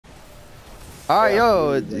Alright,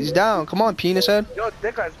 yo, he's down. Come on, penis head. Yo,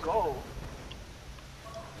 dickeyes, go.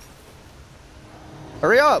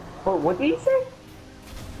 Hurry up. Oh, what did he say?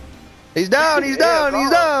 He's down, he's down, he's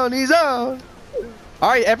down, he's down.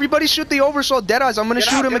 Alright, everybody shoot the oversoul. Deadeyes, I'm gonna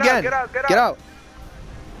shoot him again. Get out. Get out.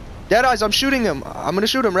 Deadeyes, I'm shooting him. I'm gonna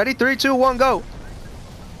shoot him. Ready? 3, 2, 1, go.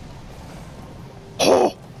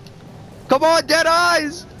 Oh! Come on,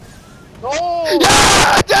 Deadeyes! No!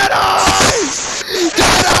 Yeah! Deadeyes!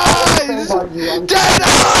 Deadeyes!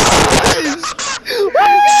 Deadeyes! Woo!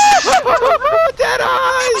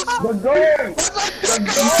 Deadeyes! The goal!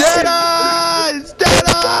 Deadeyes!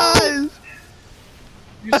 Deadeyes!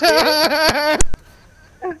 You see it?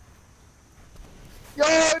 Yo,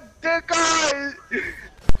 dickeyes!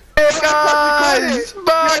 Deadeyes!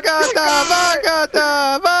 Bagata!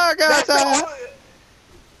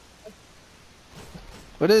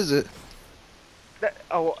 What is it?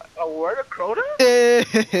 A word of Crota?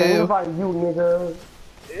 Ew. About you, nigga.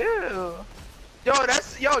 Ew.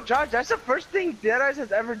 Yo, Josh, that's the first thing Deadeyes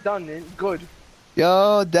has ever done, man. Good.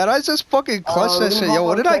 Yo, Deadeyes just fucking clutched that shit. Yo,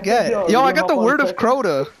 what did I get? Yo, I got the word of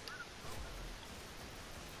Crota.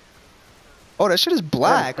 Oh, that shit is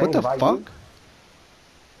black. What the fuck?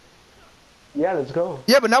 Yeah, let's go.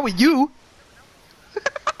 Yeah, but not with you.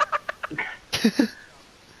 I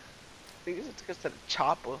think it took us to the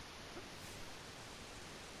chopper.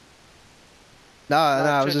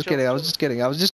 Nah, I was just kidding. I was just